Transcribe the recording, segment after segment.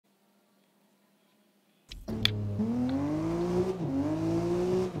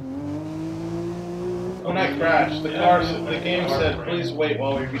when I crashed, the game said, please wait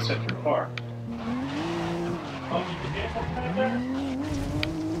while we reset your car.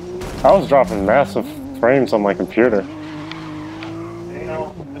 I was dropping massive frames on my computer. You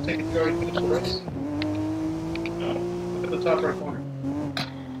know, I think you already finished the race. Look at the top right corner.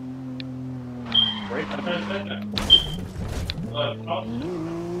 Right?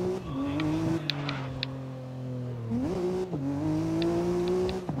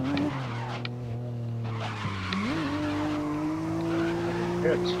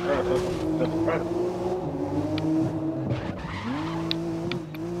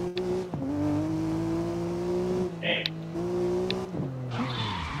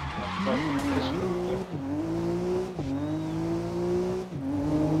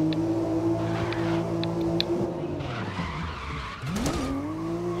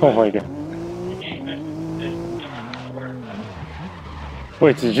 Oh my god.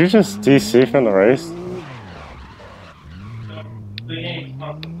 Wait, did you just DC from the race?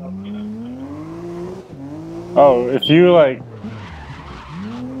 Oh, if you like,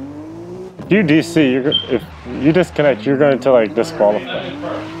 if you DC, if you disconnect, you're going to like disqualify.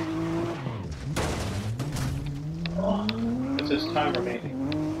 It says time remaining.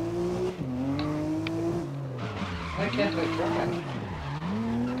 Why can't I drive?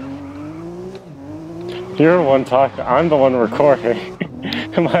 You're the one talking. I'm the one recording.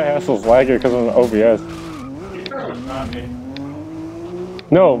 My ass was lagging because of an OBS.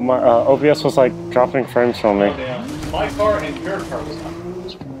 No, my OBS was like dropping frames from me. Oh, damn. My car and your car was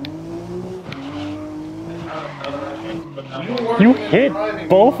not. You hit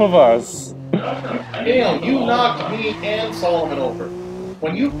both of us. Damn, you knocked me and Solomon over.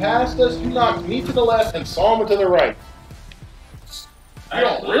 When you passed us, you knocked me to the left and Solomon to the right. You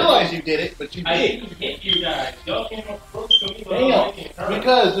don't realize you did it, but you did. I didn't hit you guys. Y'all came up close to me. Damn,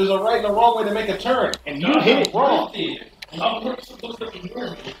 because there's a right and a wrong way to make a turn, and you hit it wrong.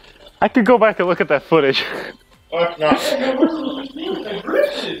 I could go back and look at that footage. No.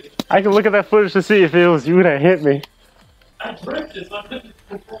 I could look at that footage to see if it was you that hit me. I drifted, so I couldn't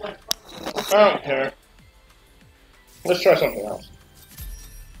control my car. I don't care. Let's try something else.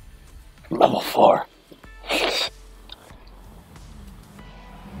 Level 4.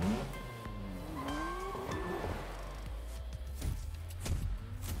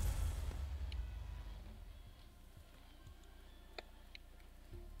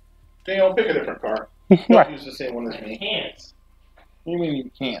 Daniel, pick a different car. Don't use the same one as I me. can't. What do you mean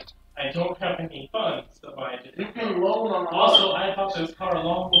you can't? I don't have any funds to buy it. You can loan on the Also, I bought this car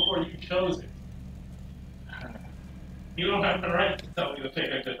long before you chose it. You don't have the right to tell me to pick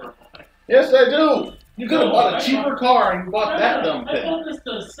a different one. Yes, I do. You could have bought a cheaper car and you bought that dumb I thing. bought this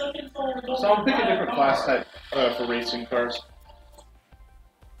the second time. So I'll pick a different class type for racing cars.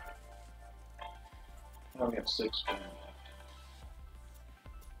 I only have 6.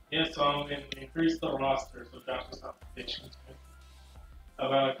 Yes, so I'm going to increase the roster so Josh doesn't have to pitch me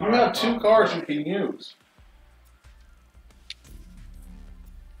about a car. You have 2 cars you can use.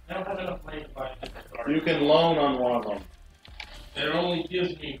 I don't have enough money to buy a different car. You can loan on one of them. It only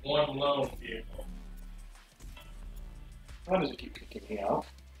gives me one loan vehicle. Why does it keep kicking me out?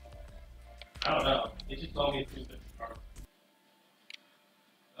 I don't know. It just told me to do this car.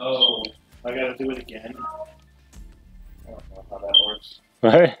 Oh. I gotta do it again. I don't know how that works.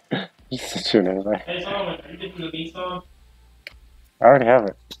 What? You said your name, right? Hey, Solomon, are you getting the Nissan? I already have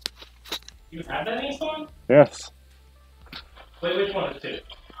it. You have that Nissan? Yes. Wait, which one is it?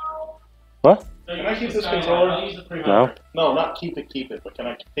 What? So Can I keep this Skyline. controller? I'll use the 300. No. No, not keep it, but can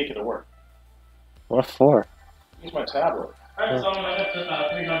I take it to work? What for? Use my tablet. Alright, Solomon, I got the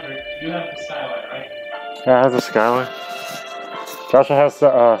 300. You have the Skyline, right? Yeah, it has a Skyline. Joshua has the,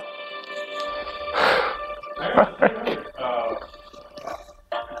 I got the 300.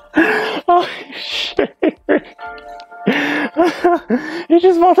 Oh, shit. He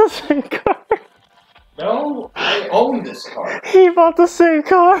just bought the same car. No, I own this car. He bought the same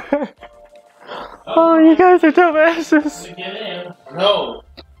car. Oh, you guys are dumbasses. To get in. No,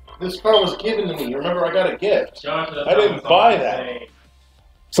 this car was given to me. Remember, I got a gift. Josh, that's I didn't what buy Solomon that. saying.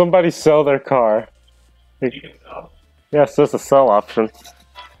 Somebody sell their car. You can sell. Yes, there's a sell option.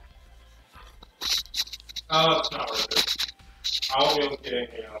 Oh, it's not worth it. I won't be able to get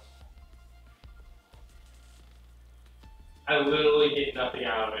anything else. I literally get nothing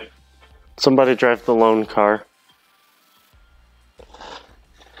out of it. Somebody drive the loan car.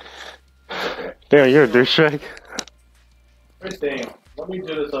 Okay. Damn, you're a douchebag. Where's Daniel? Let me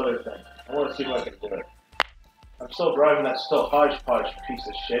do this other thing. I want to see if I can do it. I'm still driving that still hodgepodge piece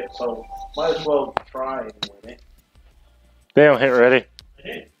of shit, so might as well try and win it. Damn, hit ready. I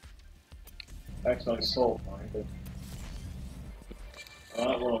did. Accidentally sold mine, but I'm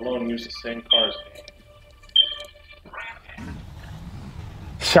not going to alone use the same cars.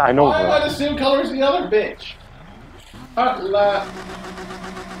 Yeah, I know. Why am I the same color as the other bitch? Hot lap.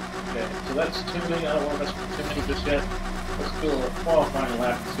 Okay, so that's tuning. I don't want to mess with tuning just yet. Let's do a qualifying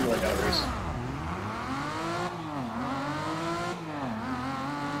lap and see what I got to race.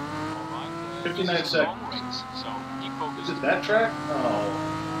 59 seconds. Is it that track?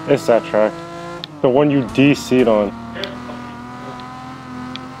 Oh. It's that track. The one you DC'd on.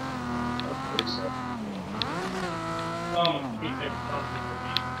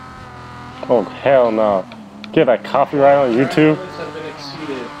 Oh, hell no. Get that copyright on YouTube?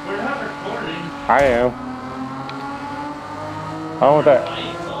 We're not recording. I am. I want that.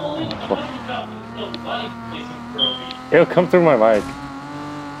 It'll come through my mic.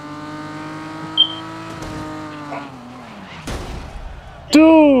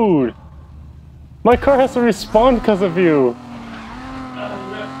 Dude! My car has to respawn because of you.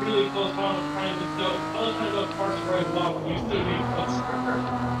 Really close on trying to go. I was trying to go parts right along. You still being closer.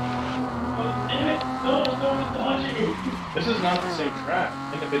 Oh, damn it! No, dodge you. This is not the same track.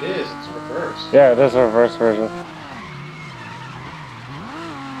 And if it is, it's reversed. Yeah, there's a reverse version.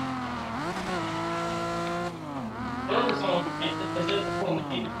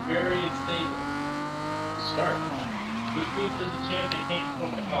 Very unstable. Start. Which means there's a chance they can't pull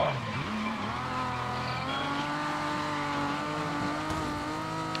the car.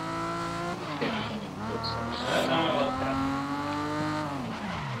 That's how I love that.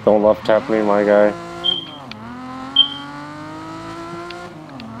 Don't love tap me, my guy.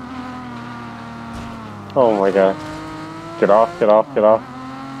 Oh my god. Get off, get off, get off.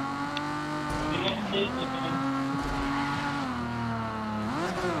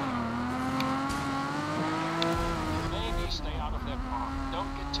 Maybe stay out of their car.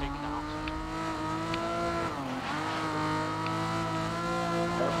 Don't get taken out.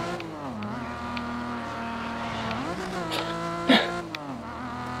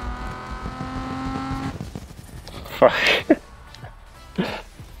 Fuck.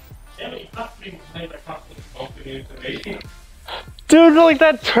 Dude, like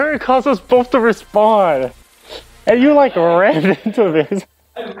that turn caused us both to respawn. And you like ran into this.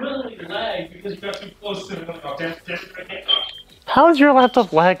 I really lagged because you got too close to the How is your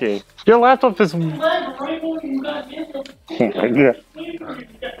laptop lagging? Your laptop is. You lagged right when you got in. Oh my god.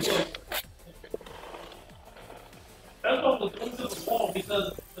 That's what was going to the wall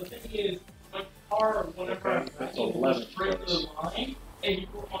because the thing is, my car, whenever I was straight to the line, and you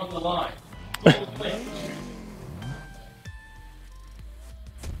were on the line. So it was playing.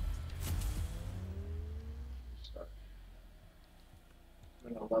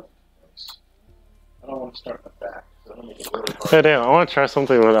 I'm in 11th place. I don't want to start in the back. So I don't make it really hard. Hey, damn, I want to try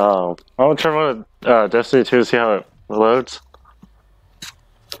something with, I want to try one with Destiny 2 to see how it loads.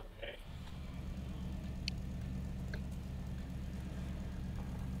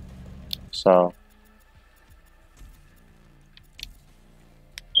 So.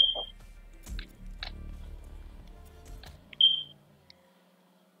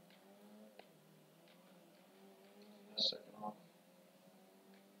 Second off.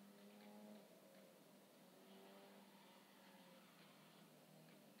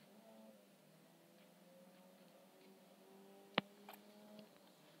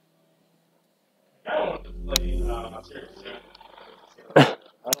 I don't want to play seriously. I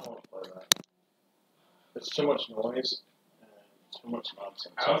don't want to play that. It's too much noise and too much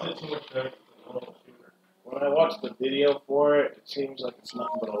nonsense. How is it too much better than the little shooter? When I watch the video for it, it seems like it's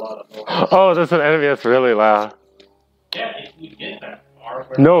nothing but a lot of noise. Oh, there's an enemy that's really loud. Yeah, if we get that far.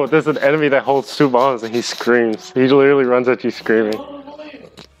 No, there's an enemy that holds 2 bombs and he screams. He literally runs at you screaming.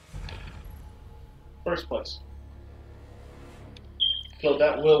 First place. So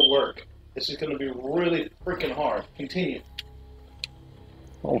that will work. This is going to be really freaking hard. Continue.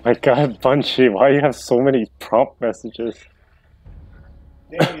 Oh my god, Bungie, why do you have so many prompt messages?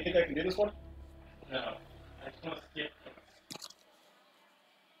 Dan, you think I can do this one? No. I just want to skip. Let's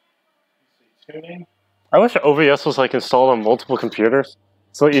see, tuning. I wish OBS was like installed on multiple computers,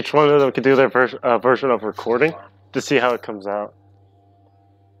 so each one of them could do their version of recording to see how it comes out.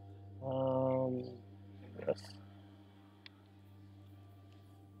 Yes.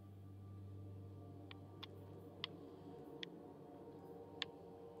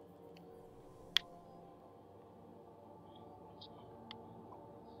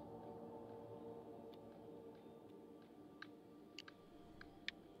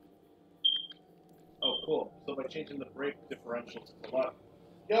 Oh, cool. So by changing the brake differential to the left.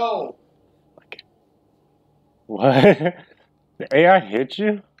 Yo! What? The AI hit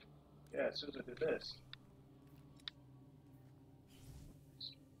you? Yeah, Yeah, as soon as I did this.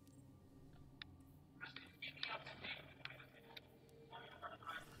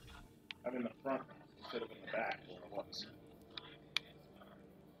 I'm in the front instead of in the back where it was.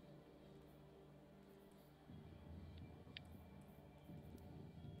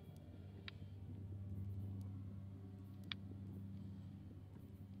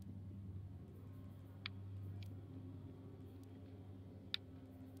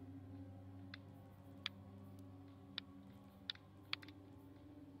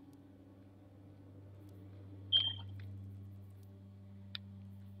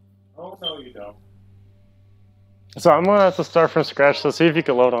 Oh, no, you don't. So I'm gonna have to start from scratch, so see if you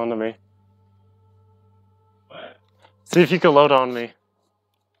can load onto me. What? See if you can load on me.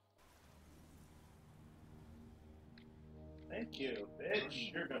 Thank you,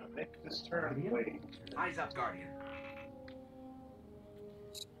 bitch. You're gonna make this turn. Wait. Eyes up, Guardian.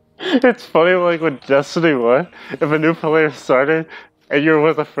 It's funny, like with Destiny 1, if a new player started and you're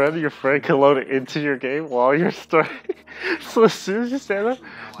with a friend, your friend can load it into your game while you're starting. So as soon as you stand up,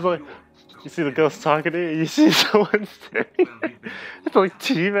 it's like, you see the ghost talking to you, and you see someone standing. It's like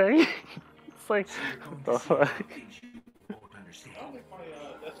teabagging. It's like, what the fuck? I don't think my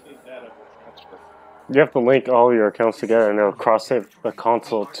Destiny data will transfer. You have to link all your accounts together and it'll cross-save the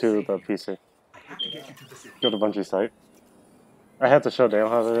console to the PC. Go to Bungie's site. I had to show Dale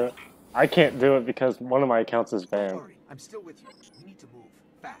how to do it. I can't do it because one of my accounts is banned. I'm still with you. We need to move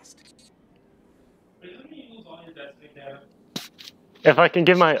fast. Wait, doesn't mean you lose all your Destiny data? If I can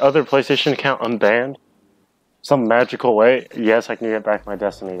get my other PlayStation account unbanned, some magical way, yes, I can get back my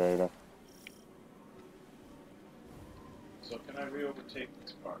Destiny data. So can I re-overtake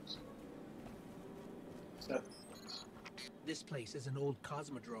these cars? 7 points. This place is an old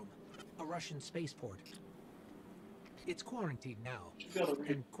cosmodrome, a Russian spaceport. It's quarantined now, Should be able to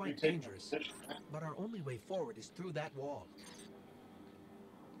and quite retake my dangerous. position, right? But our only way forward is through that wall.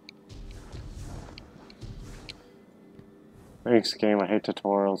 Thanks, game. I hate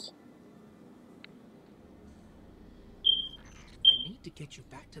tutorials. I need to get you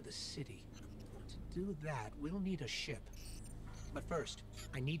back to the city. To do that, we'll need a ship. But first,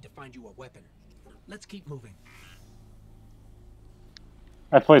 I need to find you a weapon. Let's keep moving.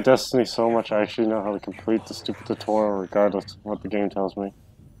 I play Destiny so much, I actually know how to complete the stupid tutorial regardless of what the game tells me.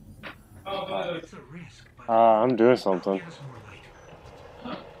 Oh, but It's a risk, but I'm doing something. give us more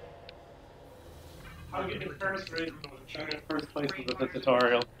light. I'll get the first rate. I'm in first place with the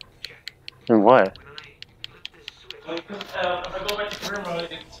tutorial. And what? Like, if I go back to career mode,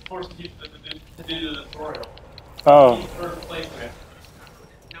 it's forcing you to do the tutorial. Oh, First place, man.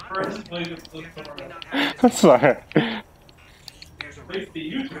 First place is the tutorial. that's not it. At least the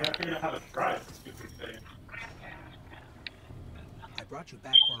user, I figured out how to drive this stupid thing. I brought you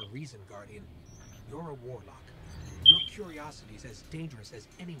back for a reason, Guardian. You're a warlock. Your curiosity is as dangerous as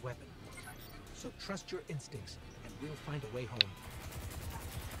any weapon. So trust your instincts, and we'll find a way home.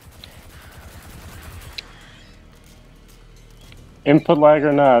 Input lag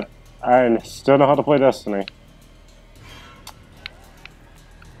or not, I still know how to play Destiny.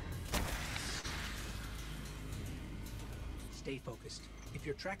 Stay focused. If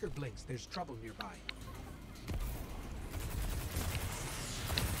your tracker blinks, there's trouble nearby.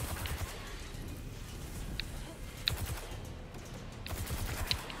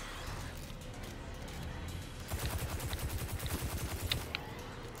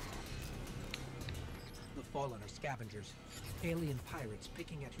 The Fallen are scavengers, alien pirates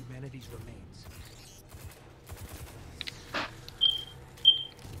picking at humanity's remains.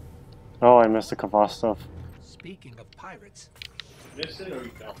 Oh, I missed the Kavastov. Speaking of pirates, Miss it or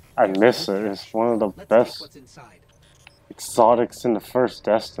you don't? I miss it. It's one of the let's take best what's inside. exotics in the first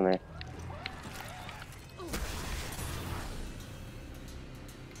Destiny.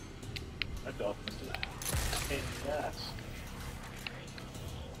 I don't miss it. Pain in the ass.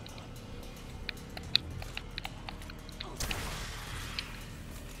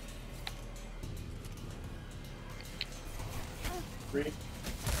 Three,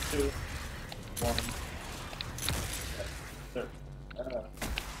 two, one. There.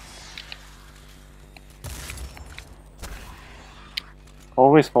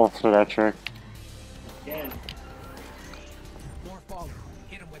 Always falls for that trick. Again. More Fallen.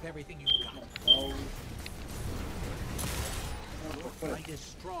 Hit them with everything you've got. No. Your fight is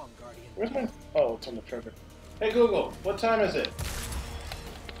strong, Guardian. Where's my? Oh, it's on the trigger. Hey Google, what time is it?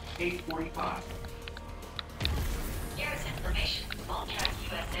 8:45. Here's information from Voltrack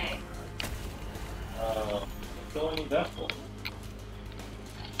USA. Filling vessel.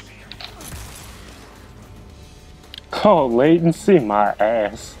 Oh, latency, my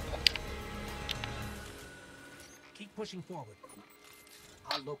ass. pushing forward.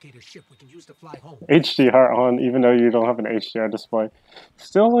 I'll locate a ship we can use to fly home. HDR on, even though you don't have an HDR display.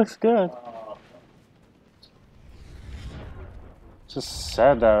 Still looks good. Just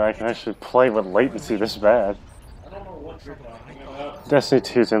sad that I can actually play with latency this bad. I don't know what you're talking about. Destiny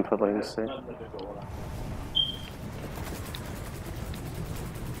 2's input latency. Nothing to go on.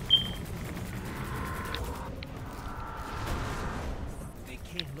 They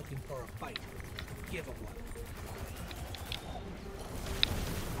came looking for a fight. Give them one.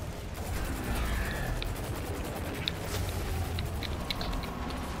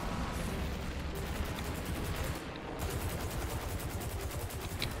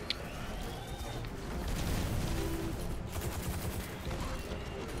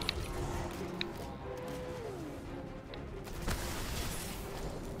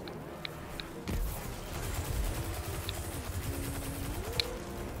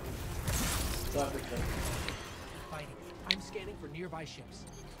 Fighting. I'm scanning for nearby ships.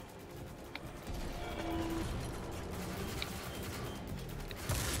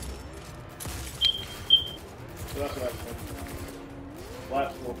 So that's what I think.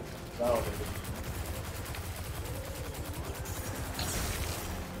 Platform validated.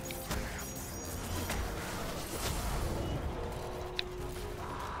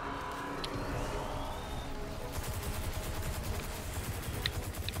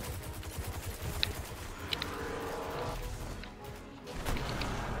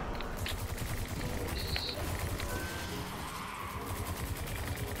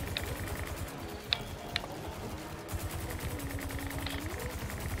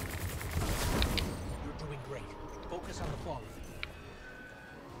 You're doing great. Focus on the fallen.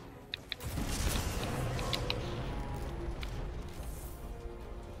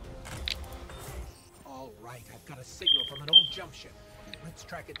 All right, I've got a signal from an old jump ship. Let's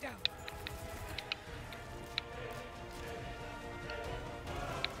track it down.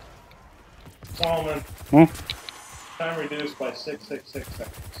 Solomon, Hmm? time reduced by 666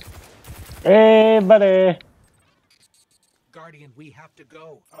 seconds. Hey, buddy! Guardian, we have to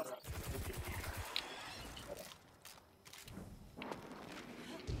go.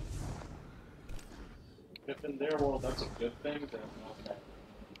 If in their world that's a good thing, then okay.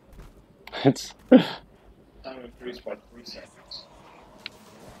 It's Time increased by 3 seconds.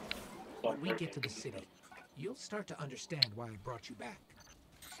 When we get to the city, you'll start to understand why I brought you back.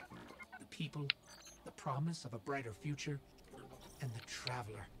 The people, the promise of a brighter future, and the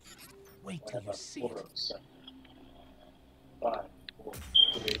traveler. Wait till you see Quarter it. of a second. 5, 4,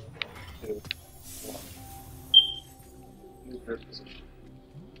 3, 2, 1. New grip position.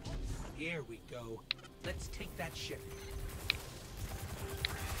 Here we go. Let's take that ship.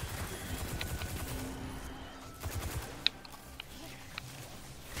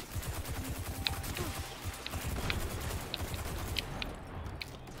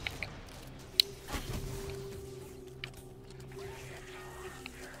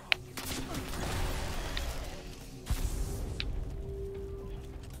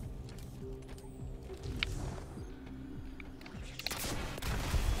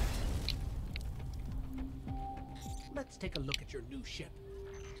 Let's take a look at your new ship.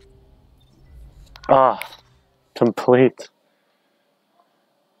 ah, complete.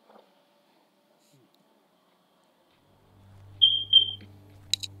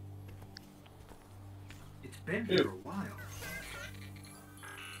 It's been here a while.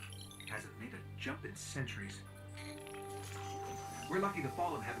 Hasn't made a jump in centuries. We're lucky the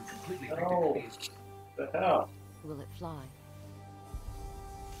Fallen haven't completely picked No. it. The hell? Will it fly?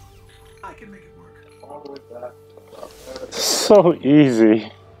 I can make it work. All with that. So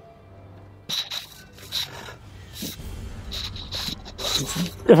easy.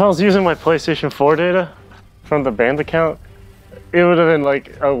 If I was using my PlayStation 4 data from the band account, it would have been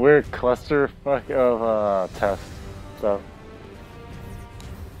like a weird clusterfuck of tests. So.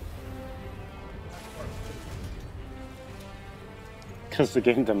 Because the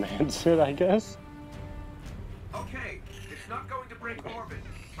game demands it, I guess. Okay, it's not going to break orbit,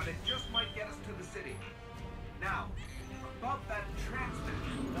 but it just might get us to the city. Now, above that transmitter.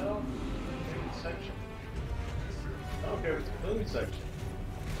 No. Main section. I don't care if it's a clean section.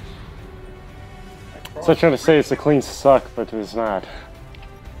 So I'm trying to say it's a clean suck, but it's not.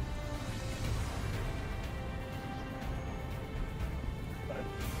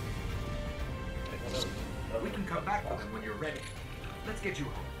 We can come back to them when you're ready. Let's get you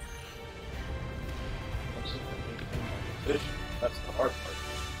home. That's the hard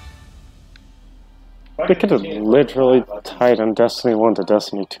part. They could have literally tied on Destiny 1 to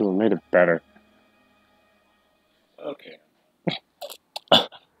Destiny 2 and made it better. Okay.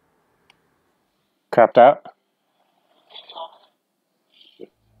 Crapped out?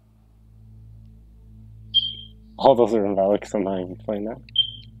 All those are invalid because I'm not even playing that.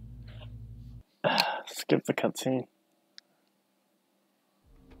 Skip the cutscene.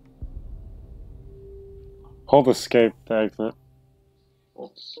 Hold escape to exit.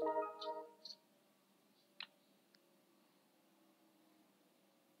 Oops.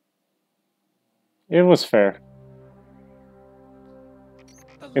 It was fair.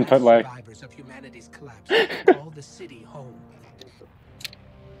 The Input last lag. survivors of humanity's collapse call the city home.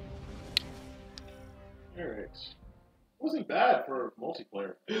 Alright. Wasn't bad for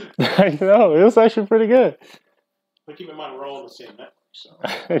multiplayer. I know, it was actually pretty good. But keep in mind, we're all on the same network, so.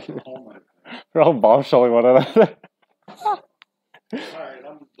 Oh my god. We're all bombshelling one another. Alright,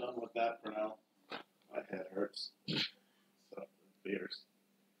 I'm done with that for now. My head hurts. So, beers.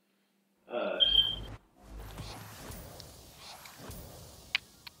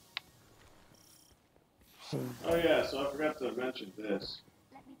 Oh yeah, so I forgot to mention this.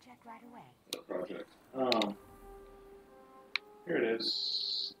 Let me check right away. The project. Here it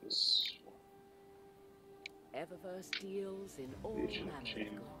is. This one. Eververse deals in all It should have manner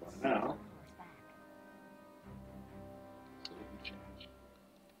changed of goods. by now. So we can change.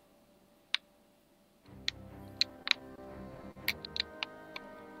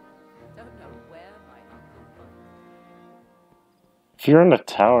 Don't know where my uncle put it. If you're in a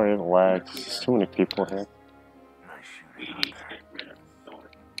tower, it lags. There's too many people here. We need to get rid of the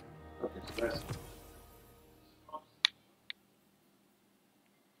sword. Okay, so that's.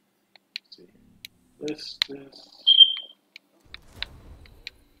 Let's see. This.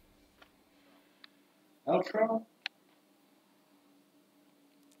 Outro?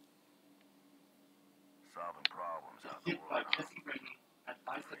 Solving problems out in the world.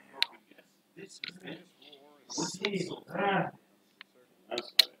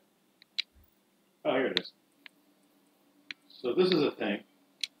 That's not it. Oh, here it is. So this is a thing.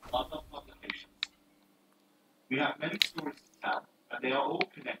 Other publications. We have many stories to tell, and they are all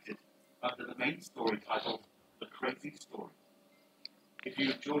connected under the main story titled The Crazy Story. If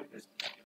you enjoyed this